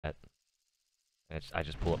I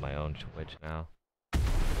just pull up my own Twitch now.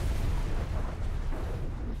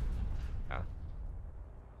 Yeah.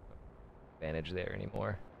 Advantage there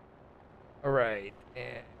anymore. Alright,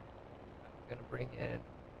 and I'm gonna bring in. I'm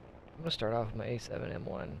gonna start off with my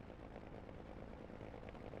A7M1.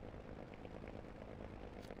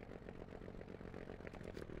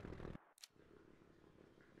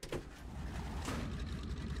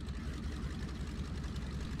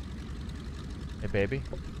 Hey baby.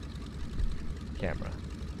 Camera.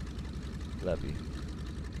 Love you.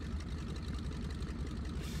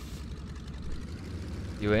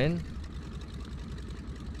 You in?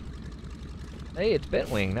 Hey, it's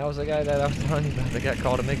Bentwing. That was the guy that I was telling you about that got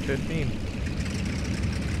called a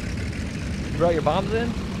MiG-15. You brought your bombs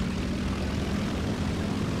in?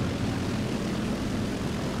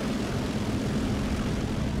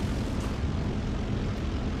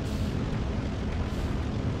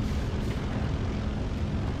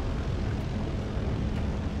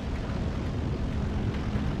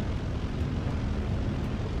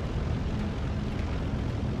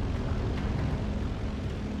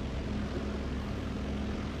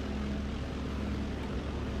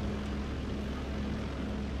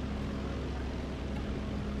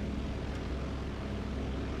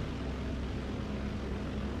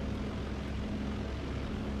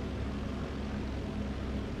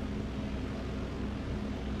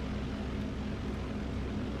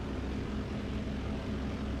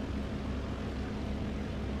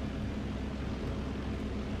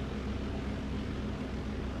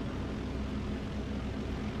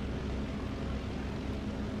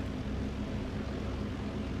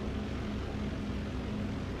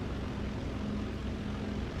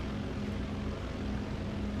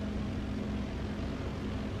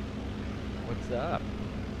 What's up?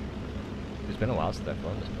 It's been a while since I've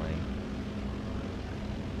flown this plane.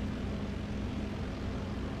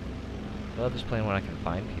 I love this plane when I can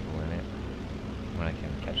find people in it, when I can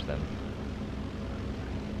catch them.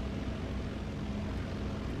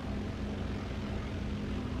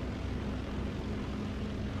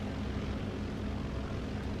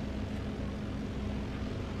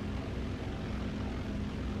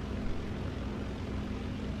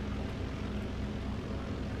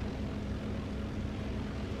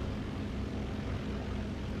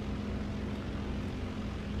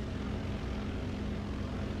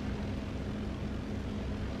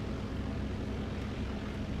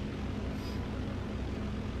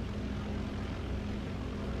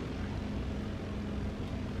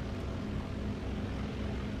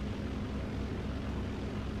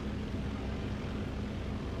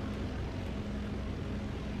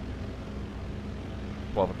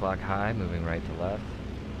 O'clock high, moving right to left.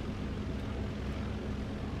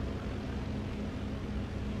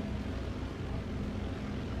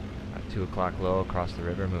 At 2 o'clock low across the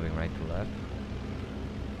river, moving right to left.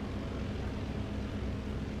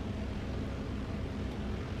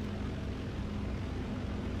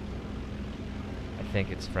 I think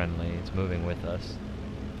it's friendly, it's moving with us.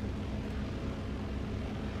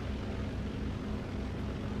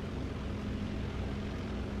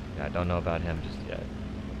 Yeah, I don't know about him just yet.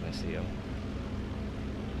 I see him.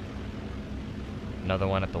 Another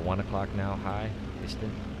one at the 1 o'clock now, high,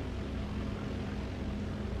 distant.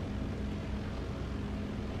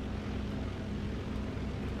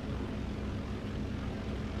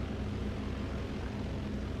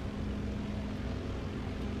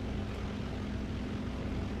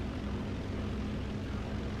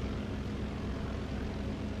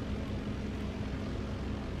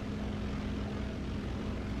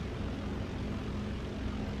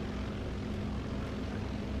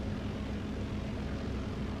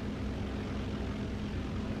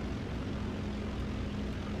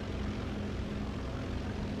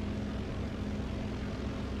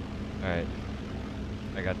 Alright,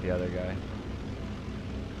 I got the other guy.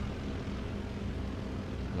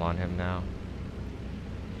 I'm on him now.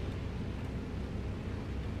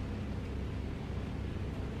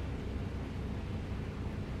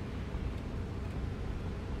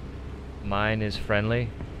 Mine is friendly.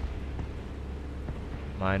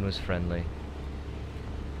 Mine was friendly.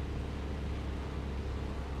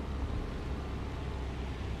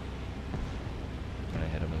 And I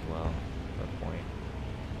hit him as well. At a point.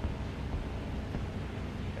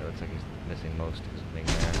 It looks like he's missing most of his thing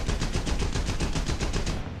there.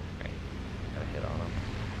 Right. Got a hit on him.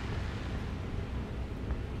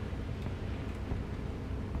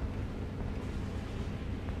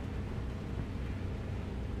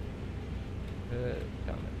 Good.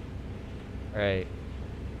 Coming. Alright.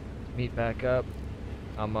 Meet back up.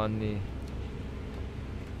 I'm on the...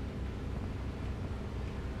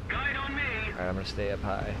 Guide on me! Alright, I'm gonna stay up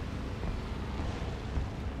high.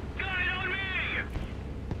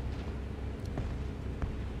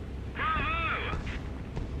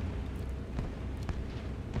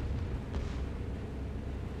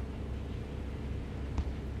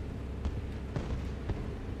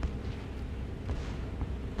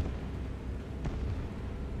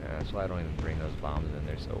 That's why I don't even bring those bombs in.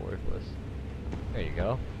 They're so worthless. There you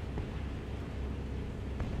go.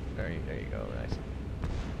 There you go. Nice.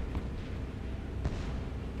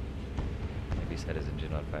 Maybe set his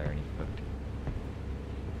engine on fire and he cooked.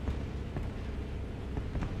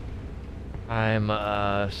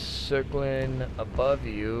 I'm circling above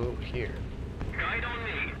you here. Guide on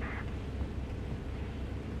me.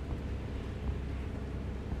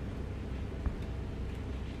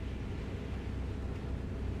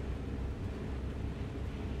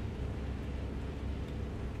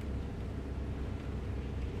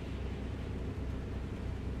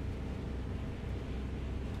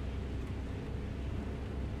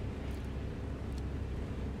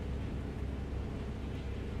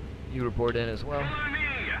 You report in as well. Follow me.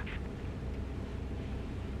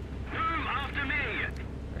 Move after me.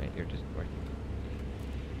 Alright, you're just north.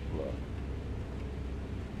 Low.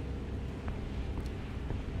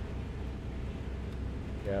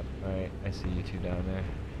 Yep, alright, I see you two down there.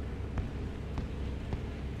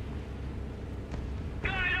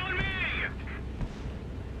 Guide on me.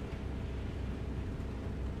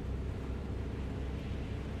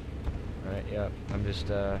 Alright, yep, I'm just,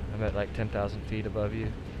 I'm at like 10,000 feet above you,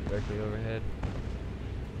 directly overhead.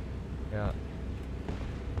 Yeah.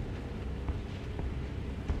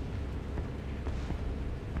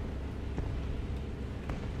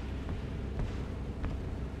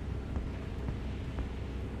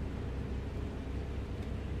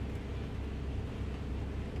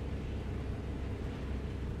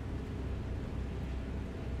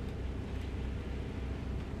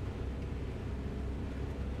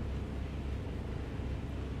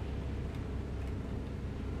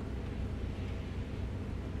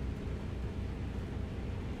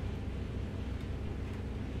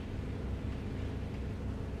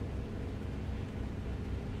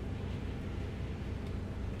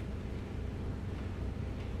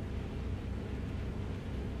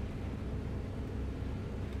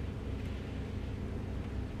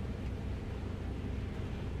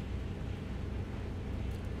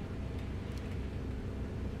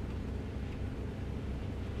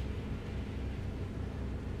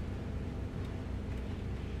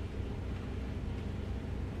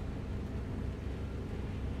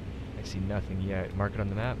 I see nothing yet. Mark it on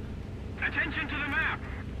the map. Attention to the map.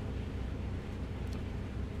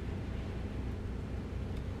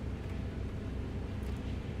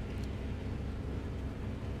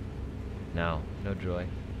 No, no joy.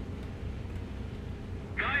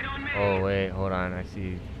 Guide on me. Oh wait, hold on, I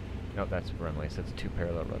see. Nope, that's runways. That's 2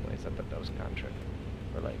 parallel runways. I thought that was contract.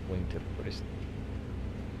 Or like wingtip. What is...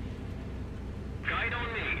 Guide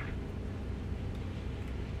on me.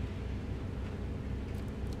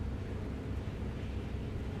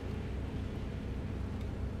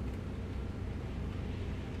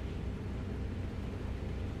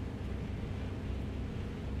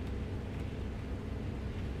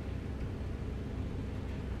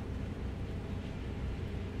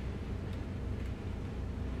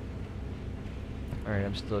 Alright,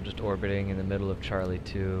 I'm still just orbiting in the middle of Charlie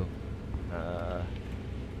 2. Follow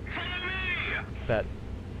me.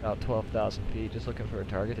 About 12,000 feet, just looking for a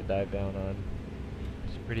target to dive down on.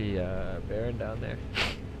 It's pretty barren down there.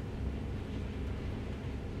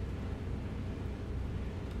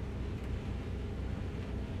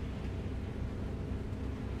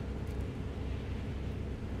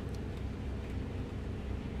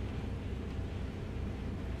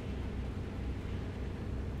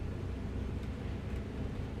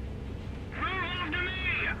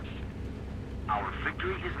 Our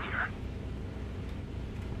victory is near.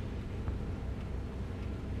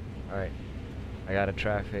 Alright, I got a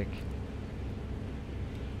traffic.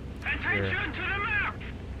 Attention to the map!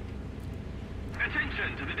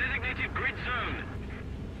 Attention to the designated grid zone.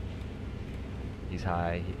 He's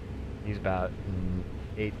high. He's about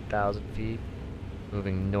 8,000 feet.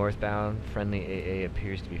 Moving northbound. Friendly AA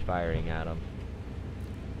appears to be firing at him.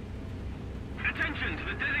 Attention to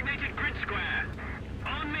the designated grid square.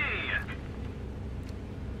 On me.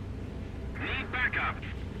 Need backup.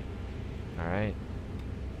 Alright.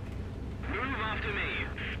 Move after me.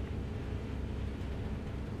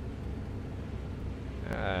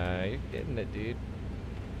 You're getting it, dude.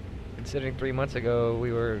 Considering 3 months ago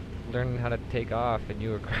we were learning how to take off and you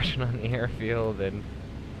were crashing on the airfield and...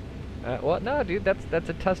 well, no, dude, that's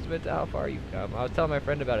a testament to how far you've come. I was telling my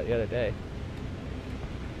friend about it the other day.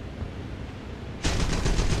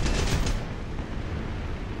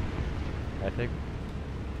 I think...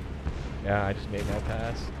 Yeah, I just made my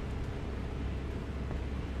pass.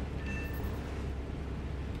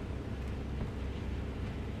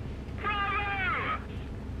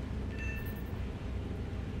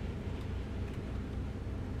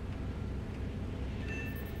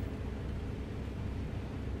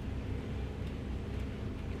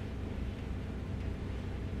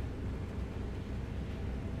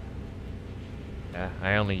 Yeah,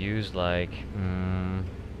 I only used like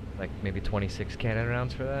maybe 26 cannon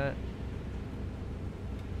rounds for that.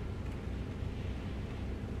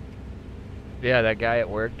 Yeah, that guy at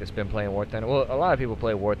work that's been playing War Thunder. Well, a lot of people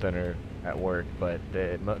play War Thunder at work, but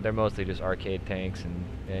they're mostly just arcade tanks, and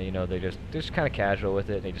you know, they're just kind of casual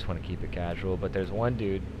with it. They just want to keep it casual. But there's one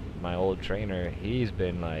dude, my old trainer. He's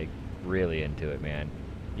been like really into it, man.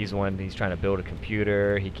 He's trying to build a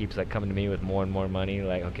computer. He keeps like coming to me with more and more money.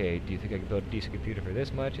 Like, okay, do you think I can build a decent computer for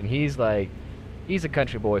this much? And he's like, he's a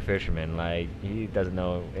country boy fisherman. Like, he doesn't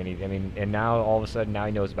know any. I mean, and now all of a sudden, now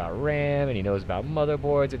he knows about RAM and he knows about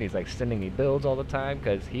motherboards, and he's like sending me builds all the time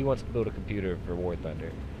because he wants to build a computer for War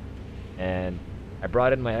Thunder. And I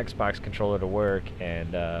brought in my Xbox controller to work,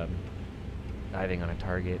 and diving on a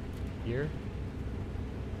target here.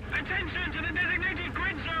 Attention to the designated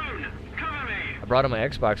grid zone! Cover me! I brought in my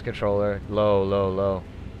Xbox controller, low.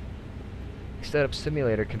 I set up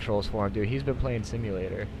simulator controls for him, dude. He's been playing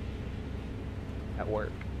simulator at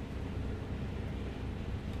work.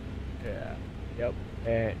 Yeah. Yep.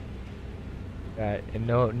 And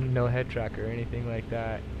no head tracker or anything like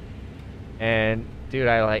that. And dude,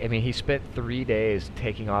 I mean, he spent 3 days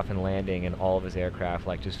taking off and landing in all of his aircraft,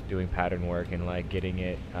 like just doing pattern work and like getting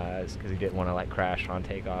it, because he didn't want to like crash on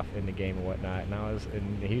takeoff in the game and whatnot.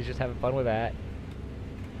 And he was just having fun with that.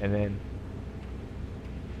 And then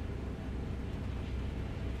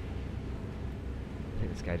I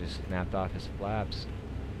think this guy just snapped off his flaps.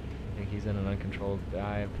 I think he's in an uncontrolled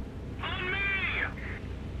dive. On me!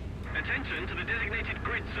 Attention to the designated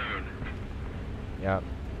grid zone. Yep.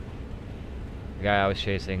 The guy I was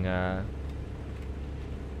chasing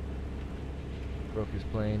broke his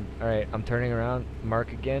plane. Alright, I'm turning around.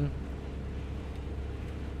 Mark again.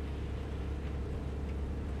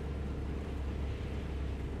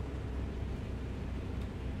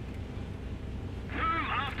 Move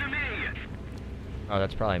after me! Oh,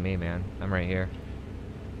 that's probably me, man. I'm right here.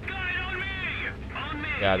 Guide on me! On me!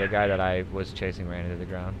 Yeah, the guy that I was chasing ran into the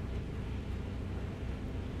ground.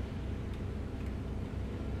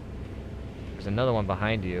 There's another one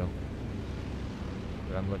behind you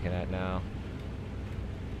that I'm looking at now.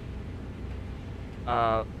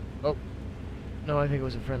 Oh. No, I think it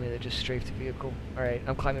was a friendly that just strafed the vehicle. Alright,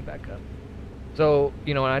 I'm climbing back up. So,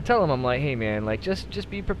 you know, when I tell him, I'm like, hey man, like,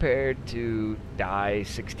 just be prepared to die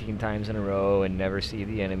 16 times in a row and never see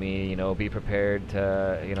the enemy, you know, be prepared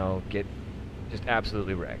to, you know, get just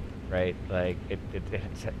absolutely wrecked, right? Like,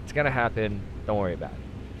 it's gonna happen, don't worry about it.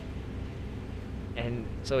 And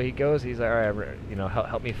so he goes, he's like, all right, you know,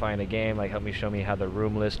 help me find a game, like help me show me how the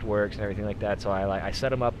room list works and everything like that. So I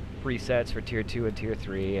set him up presets for tier 2 and tier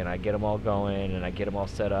 3, and I get them all going, and I get them all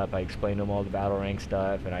set up. I explain to him all the battle rank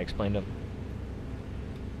stuff, and I explain to him.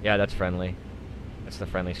 Yeah, that's friendly. That's the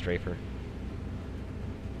friendly strafer.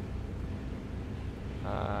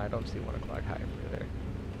 I don't see 1 o'clock high over there.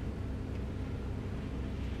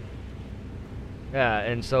 Yeah,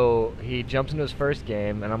 and so he jumps into his first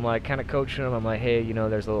game, and I'm like kind of coaching him. I'm like, hey, you know,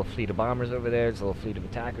 there's a little fleet of bombers over there, there's a little fleet of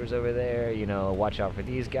attackers over there, you know, watch out for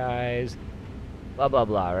these guys, blah, blah,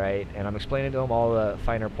 blah, right? And I'm explaining to him all the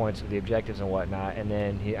finer points of the objectives and whatnot, and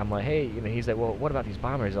then I'm like, hey, you know, he's like, well, what about these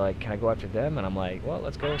bombers? Like, can I go after them? And I'm like, well,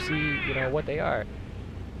 let's go see, you know, what they are.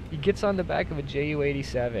 He gets on the back of a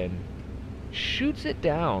Ju-87, shoots it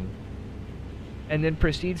down, and then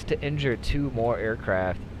proceeds to injure 2 more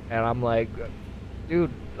aircraft, and I'm like,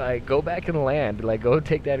 dude, like, go back and land. Like, go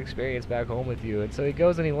take that experience back home with you. And so he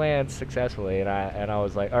goes and he lands successfully, and I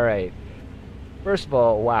was like, all right. First of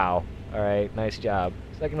all, wow. All right, nice job.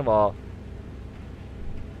 Second of all,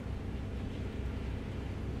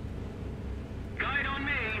 Guide on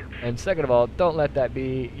me! and second of all, don't let that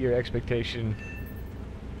be your expectation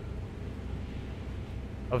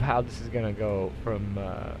of how this is gonna go from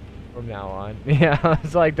now on. Yeah, I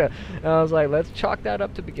was like, let's chalk that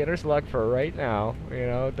up to beginner's luck for right now. You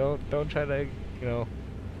know, don't try to, you know.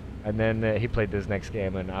 And then he played this next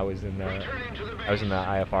game, and I was in the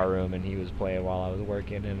IFR room, and he was playing while I was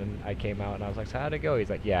working. And then I came out, and I was like, so how'd it go?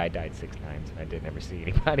 He's like, yeah, I died 6 times, and I didn't ever see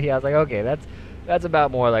anybody. I was like, okay, that's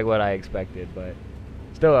about more like what I expected, but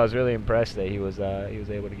still, I was really impressed that he was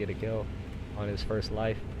able to get a kill on his first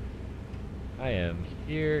life. I am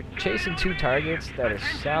here chasing 2 targets that are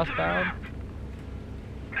southbound.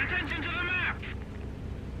 Attention to the map!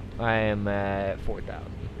 I am at 4,000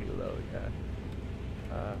 below, yeah.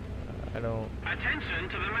 I don't Attention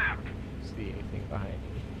to the map! see anything behind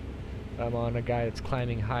me. I'm on a guy that's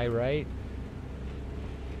climbing high right.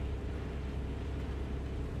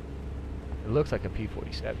 It looks like a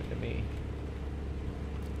P-47 to me.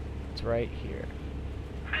 It's right here.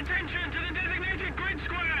 Attention to the designated grid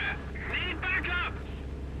square! Need backup!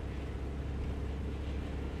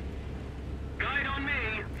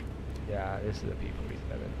 Yeah, this is a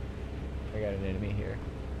P-47. I got an enemy here.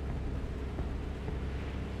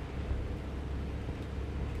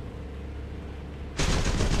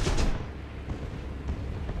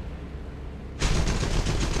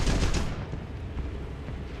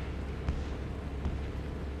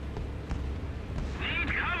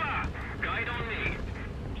 Need cover! Guide on me.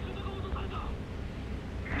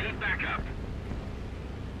 Need backup.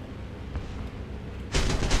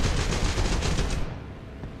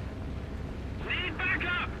 Need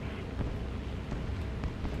backup!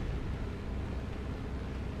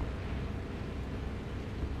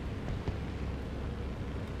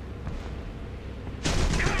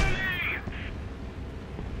 Cover me!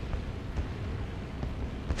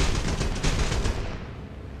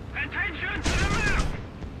 Attention to the map!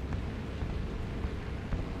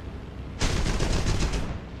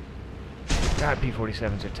 God,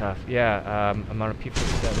 P-47s are tough. Yeah, I'm on a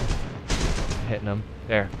P-47. Hitting them.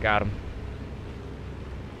 There, got him.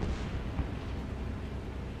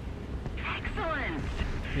 Excellent.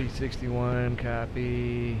 P-61,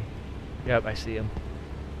 copy. Yep, I see him.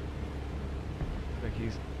 Looks like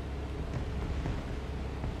he's...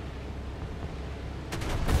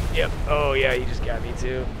 Yep. Oh, yeah, he just got me,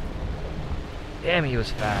 too. Damn, he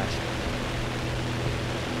was fast.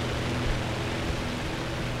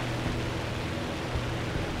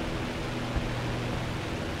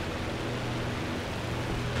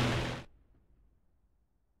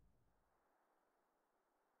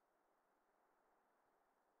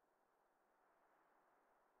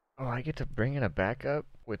 Oh, I get to bring in a backup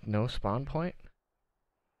with no spawn point?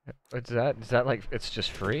 What's that? Is that like, it's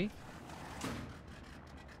just free?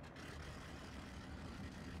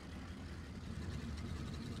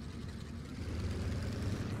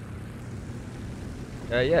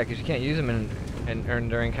 Yeah, because you can't use them and earn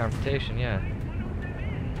during confrontation, yeah.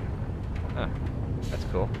 Huh, that's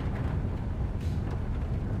cool.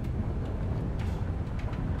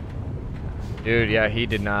 Dude, yeah, he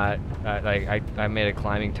did not, like, I made a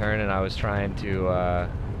climbing turn and I was trying to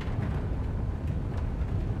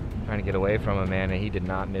get away from him, man, and he did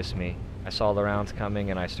not miss me. I saw the rounds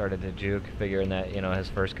coming and I started to juke, figuring that, you know, his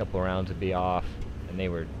first couple of rounds would be off, and they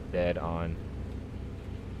were dead on.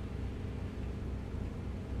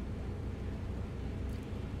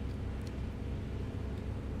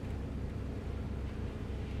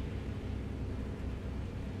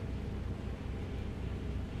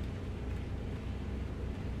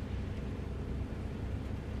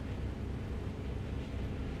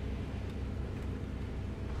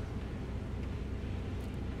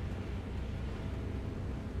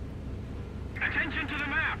 Attention to the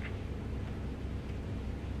map!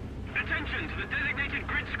 Attention to the designated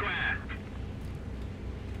grid square!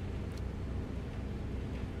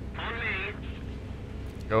 On me!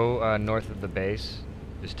 Go north of the base,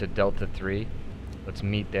 just to Delta 3. Let's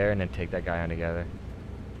meet there and then take that guy on together.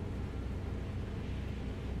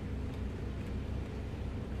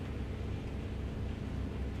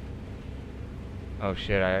 Oh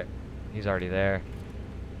shit, he's already there.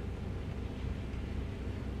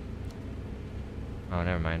 Oh,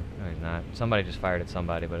 never mind. No, he's not. Somebody just fired at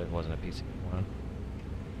somebody, but it wasn't a PC-1.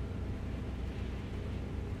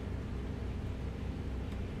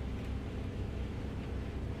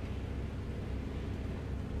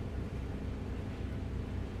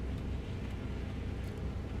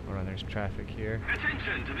 Hold on, there's traffic here.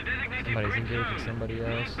 Attention to the designated Somebody's grid engaging zone. somebody Need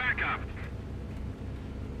else. backup.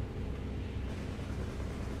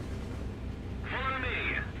 Follow me.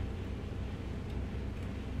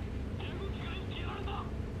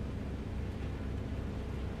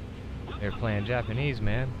 They're playing Japanese,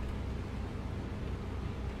 man.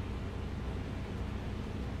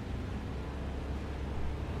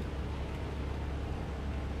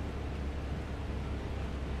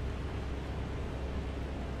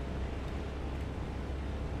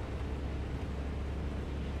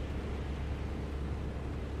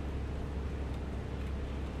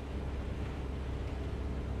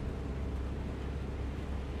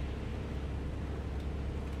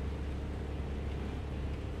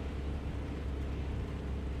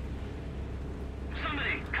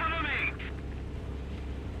 Somebody, cover me!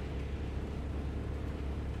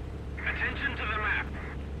 Attention to the map.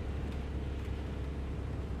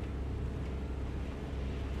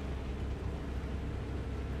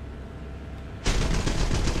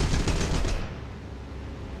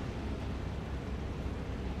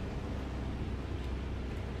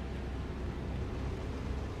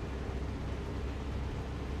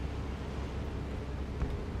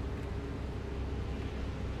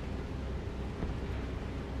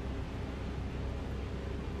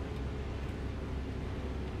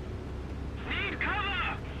 Need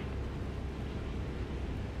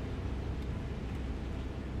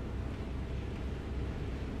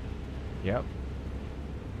Yep.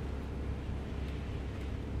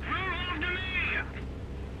 Through after me!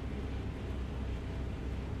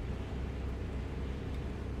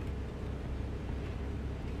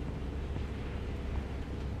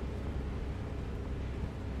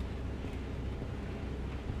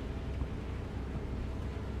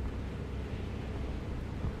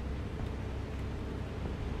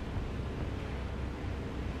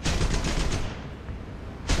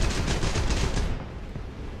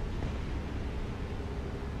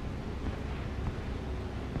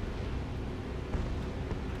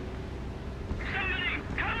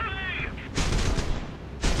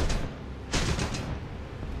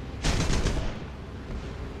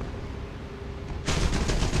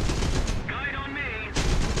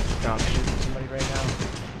 I'm shooting somebody right now.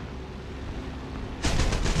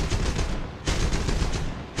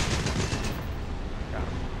 Got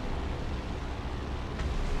him.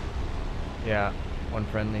 Yeah, one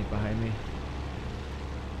friendly behind me.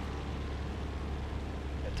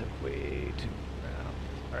 That took way too long.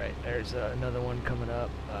 Alright, there's another one coming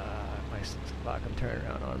up. My 6 o'clock, I'm turning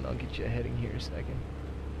around on him. I'll get you a heading here in a second.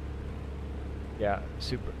 Yeah,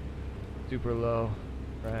 super low.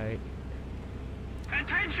 Right.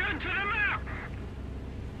 Attention to the map!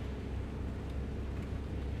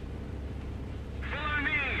 Follow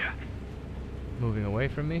me! Moving away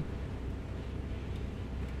from me.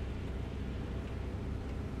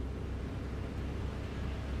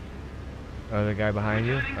 Oh, the guy behind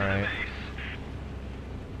you? Returning to the Alright.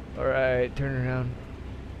 base. Alright, turn around.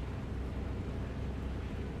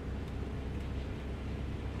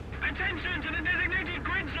 Attention to the designated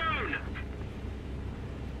grid zone!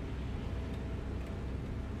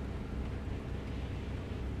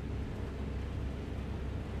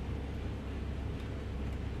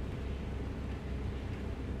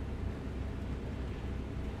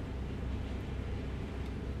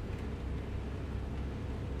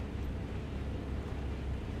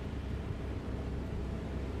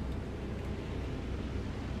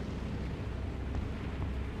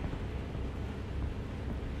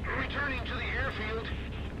 Returning to the airfield.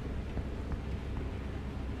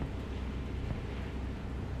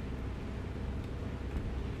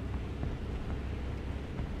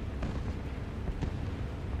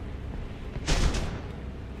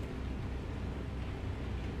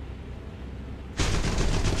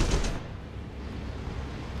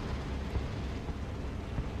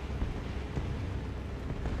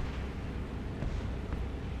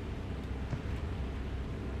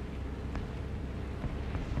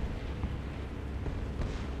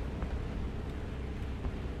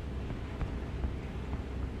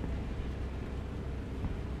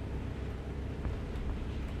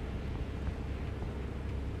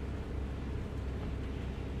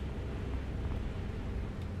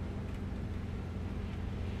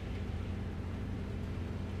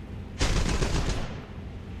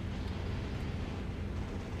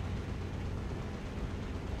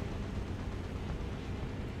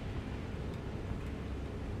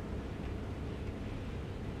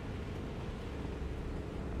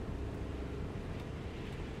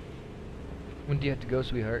 When do you have to go,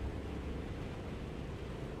 sweetheart?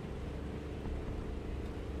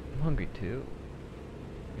 I'm hungry too.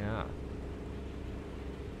 Yeah.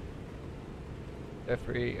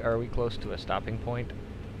 Jeffrey, are we close to a stopping point?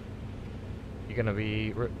 You gonna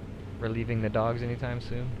be relieving the dogs anytime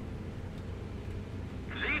soon?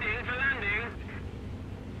 Leading for landing.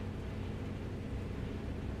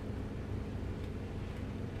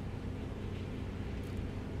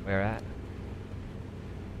 Where at?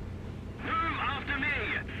 Move after me.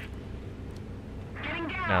 Getting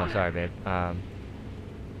down. No, sorry, babe. I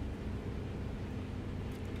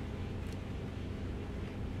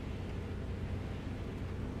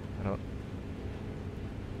don't.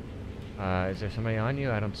 Is there somebody on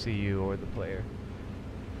you? I don't see you or the player.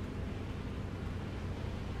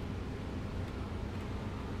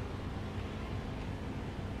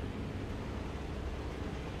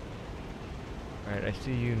 Alright, I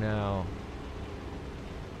see you now.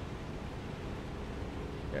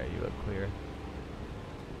 Yeah, you look clear.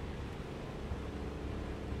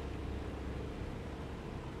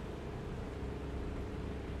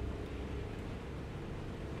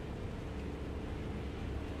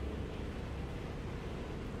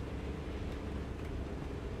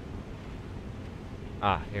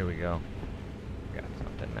 Ah, here we go. Got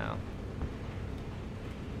something now.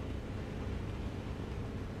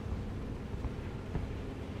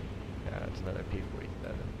 Yeah, that's another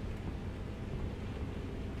P-47.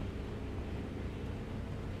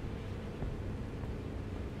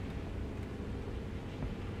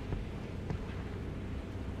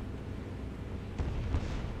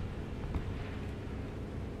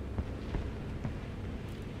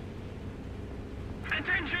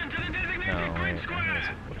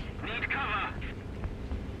 square. Need cover.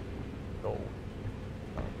 Oh.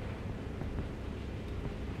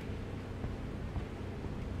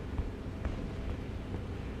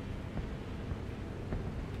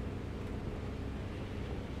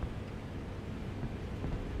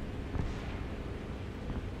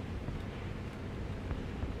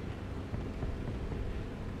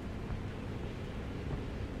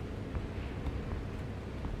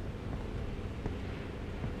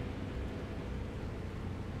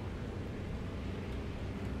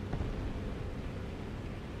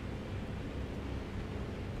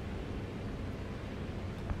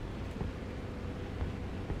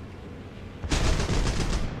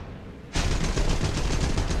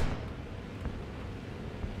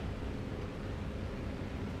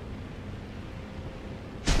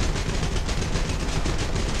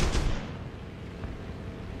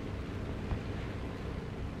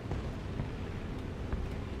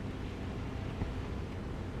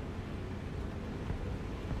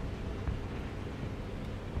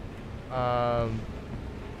 Um,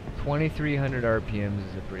 2300 RPMs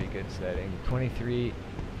is a pretty good setting. 23,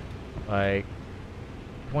 like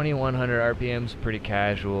 2100 RPMs pretty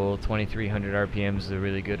casual. 2300 RPMs is a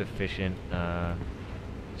really good efficient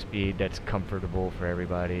speed that's comfortable for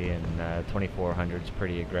everybody, and 2400 is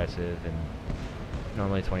pretty aggressive, and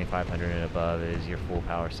normally 2500 and above is your full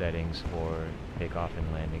power settings for takeoff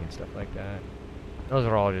and landing and stuff like that. Those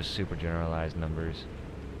are all just super generalized numbers.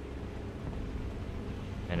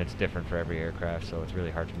 And it's different for every aircraft, so it's really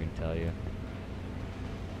hard for me to tell you.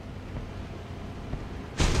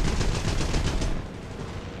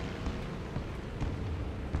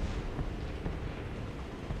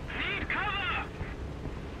 Need cover.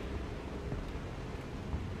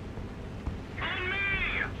 On me.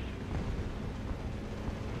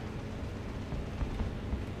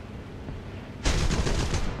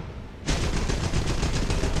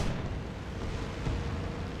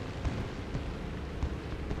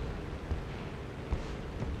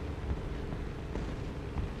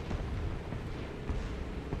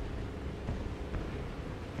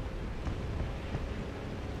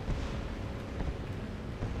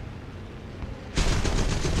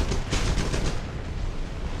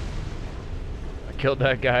 Killed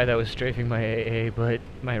that guy that was strafing my AA, but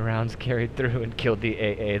my rounds carried through and killed the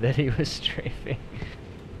AA that he was strafing.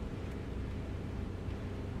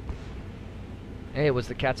 Hey, it was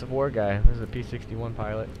the Cats of War guy. This is a P-61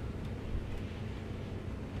 pilot.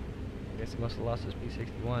 I guess he must have lost his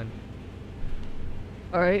P-61.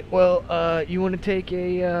 Alright, well, you want to take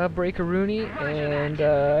a break-a-rooney, and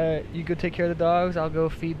you go take care of the dogs. I'll go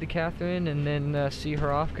feed the Catherine, and then see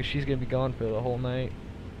her off, because she's going to be gone for the whole night.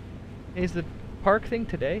 Hey, is the park thing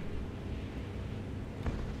today?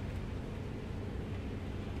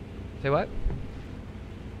 Say what?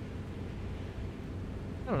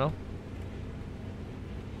 I don't know.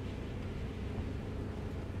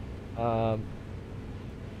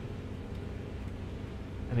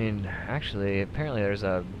 I mean, actually, apparently there's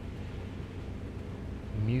a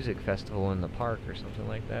music festival in the park or something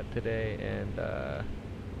like that today, and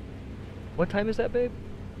what time is that, babe?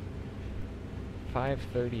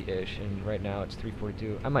 5:30-ish, and right now it's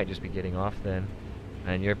 3:42. I might just be getting off then,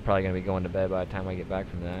 and you're probably gonna be going to bed by the time I get back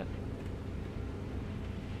from that.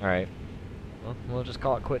 All right, well, we'll just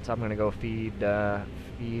call it quits. I'm gonna go feed our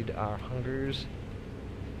hungers,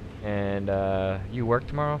 and you work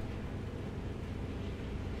tomorrow?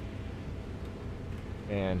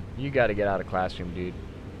 Man, you got to get out of classroom, dude.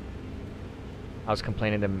 I was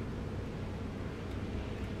complaining to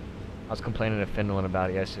Finland about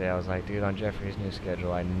it yesterday. I was like, dude, on Jeffrey's new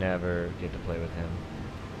schedule, I never get to play with him.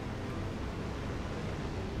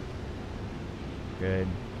 Good.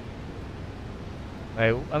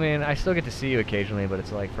 I mean, I still get to see you occasionally, but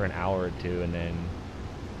it's like for an hour or two, and then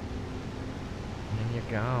you're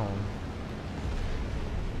gone.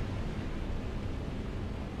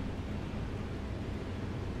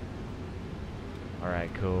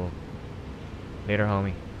 Alright, cool. Later,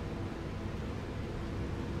 homie.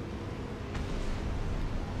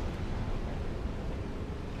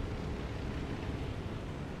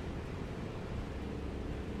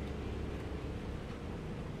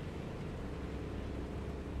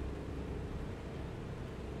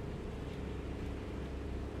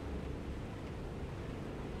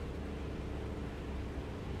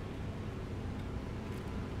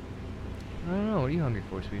 I don't know, what are you hungry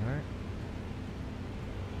for, sweetheart?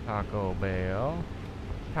 Taco Bell.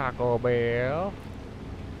 Taco Bell.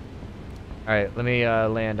 Alright, let me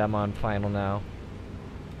land. I'm on final now.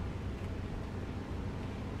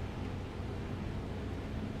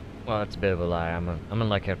 Well, it's a bit of a lie. I'm in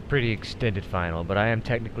like a pretty extended final, but I am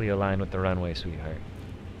technically aligned with the runway, sweetheart.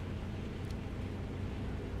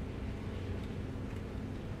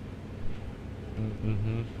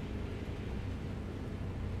 Mm-hmm.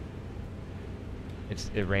 It's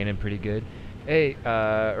raining pretty good. Hey,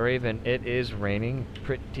 Raven, it is raining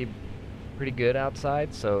pretty good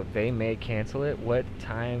outside, so they may cancel it. What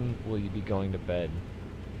time will you be going to bed?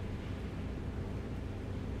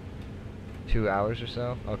 2 hours or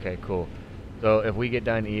so? Okay, cool. So if we get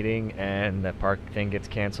done eating and the park thing gets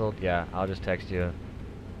canceled, yeah, I'll just text you.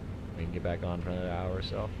 We can get back on for another hour or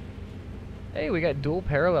so. Hey, we got dual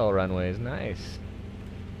parallel runways. Nice.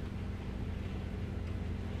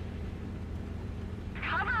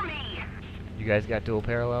 Cover me! You guys got dual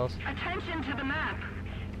parallels? Attention to the map.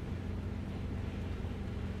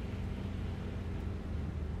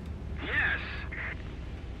 Yes.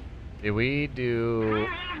 Do we do... Move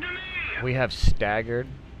after me! We have staggered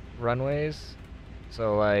runways.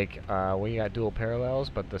 So like, we got dual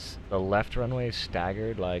parallels, but the left runway is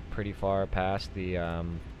staggered, like pretty far past the,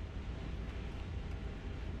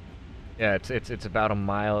 yeah, it's about a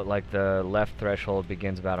mile, like the left threshold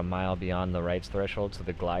begins about a mile beyond the right's threshold, so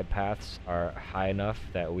the glide paths are high enough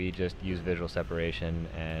that we just use visual separation,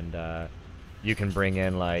 and you can bring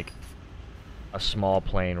in like a small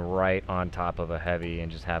plane right on top of a heavy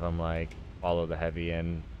and just have them like follow the heavy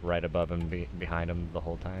and right above and behind them the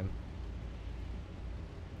whole time.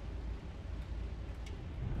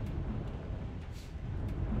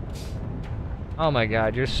 Oh my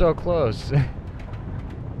god, you're so close.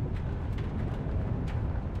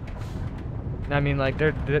 I mean, like,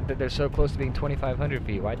 they're so close to being 2,500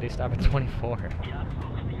 feet. Why'd they stop at 24?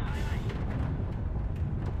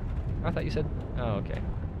 I thought you said... Oh, okay.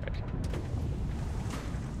 Gotcha.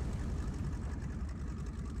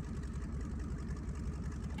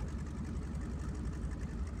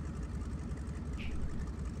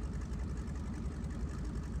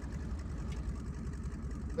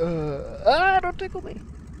 Don't tickle me.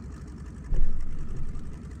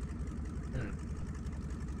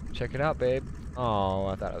 Check it out, babe. Oh,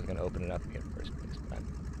 I thought I was gonna open it up again first place, but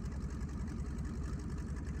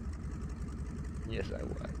yes, I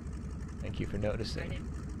was. Thank you for noticing.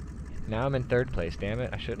 Now I'm in third place, damn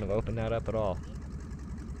it. I shouldn't have opened that up at all.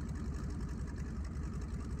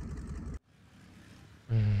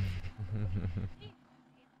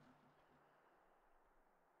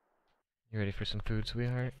 You ready for some food,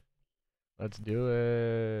 sweetheart? Let's do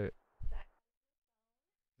it.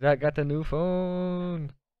 Zach got the new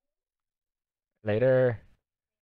phone. Later.